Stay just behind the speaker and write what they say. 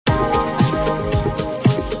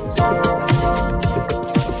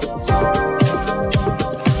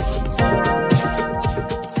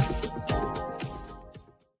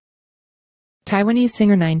Taiwanese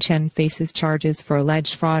singer Nine Chen faces charges for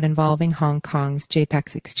alleged fraud involving Hong Kong's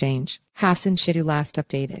JPEX exchange. Hassan Shittu last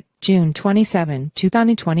updated. June 27,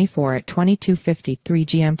 2024 at 22:53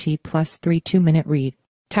 GMT plus 3 2-minute read.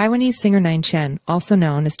 Taiwanese singer Nine Chen, also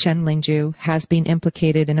known as Chen Lingjiu, has been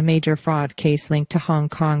implicated in a major fraud case linked to Hong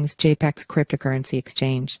Kong's JPEX cryptocurrency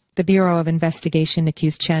exchange. The Bureau of Investigation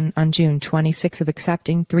accused Chen on June 26 of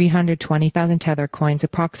accepting 320,000 Tether coins,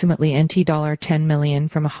 approximately $10 million,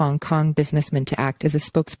 from a Hong Kong businessman to act as a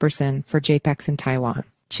spokesperson for JPEX in Taiwan.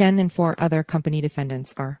 Chen and 4 other company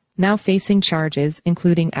defendants are now facing charges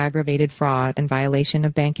including aggravated fraud and violation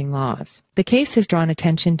of banking laws. The case has drawn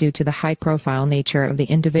attention due to the high-profile nature of the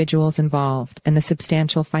individuals involved and the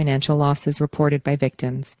substantial financial losses reported by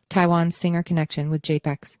victims. Taiwan's singer connection with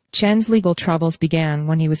JPEX. Chen's legal troubles began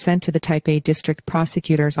when he was sent to the Taipei District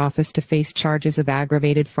Prosecutor's office to face charges of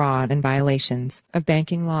aggravated fraud and violations of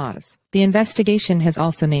banking laws. The investigation has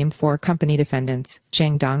also named 4 company defendants: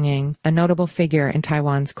 Zhang Dongying, a notable figure in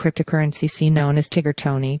Taiwan's cryptocurrency scene known as Tiger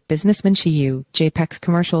Tony, businessman Shi Yu, JPEX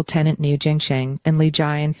commercial tenant Niu Jingsheng, and Liu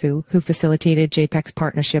Jianfu, who facilitated JPEX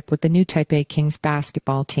partnership with the new Taipei Kings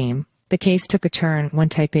basketball team. The case took a turn when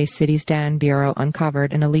Taipei City's Dan Bureau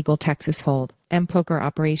uncovered an illegal Texas Hold''em poker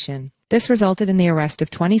operation. This resulted in the arrest of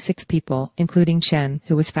 26 people, including Chen,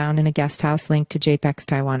 who was found in a guest house linked to JPEX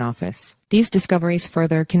Taiwan office. These discoveries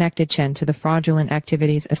further connected Chen to the fraudulent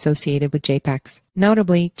activities associated with JPEX.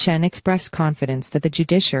 Notably, Chen expressed confidence that the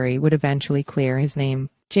judiciary would eventually clear his name.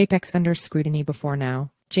 JPEX under scrutiny. Before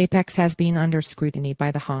now, JPEX has been under scrutiny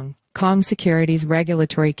by the Hong Kong Securities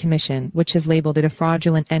Regulatory Commission, which has labeled it a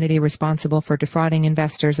fraudulent entity responsible for defrauding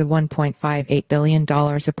investors of $1.58 billion,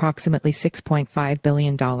 approximately $6.5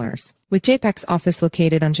 billion. With JPEX office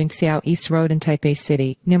located on Jingxiao East Road in Taipei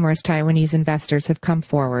City, numerous Taiwanese investors have come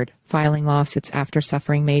forward, filing lawsuits after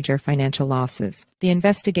suffering major financial losses. The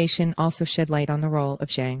investigation also shed light on the role of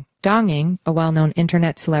Zhang Dongying, a well-known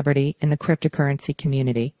internet celebrity in the cryptocurrency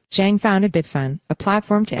community. Zhang founded Bitfun, a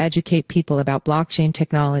platform to educate people about blockchain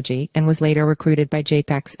technology, and was later recruited by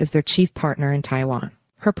JPEX as their chief partner in Taiwan.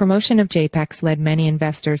 Her promotion of JPEX led many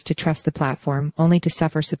investors to trust the platform, only to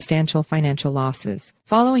suffer substantial financial losses.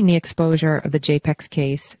 Following the exposure of the JPEX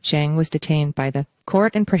case, Zhang was detained by the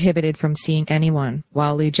court and prohibited from seeing anyone,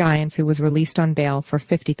 while Liu Jianfu was released on bail for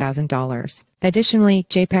 $50,000. Additionally,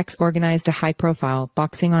 JPEX organized a high-profile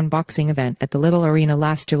boxing-on-boxing event at the Little Arena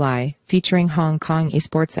last July, featuring Hong Kong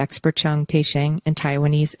esports expert Cheng Peisheng and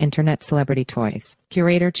Taiwanese internet celebrity Toys.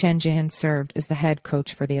 Curator Chen Jian served as the head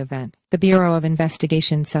coach for the event. The Bureau of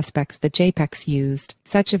Investigation suspects that JPEX used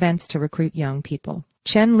such events to recruit young people.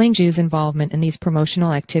 Chen Lingjiu's involvement in these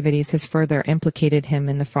promotional activities has further implicated him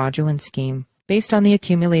in the fraudulent scheme. Based on the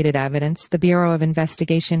accumulated evidence, the Bureau of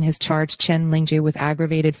Investigation has charged Chen Lingjiu with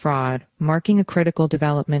aggravated fraud, marking a critical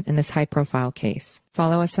development in this high-profile case.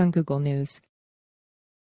 Follow us on Google News.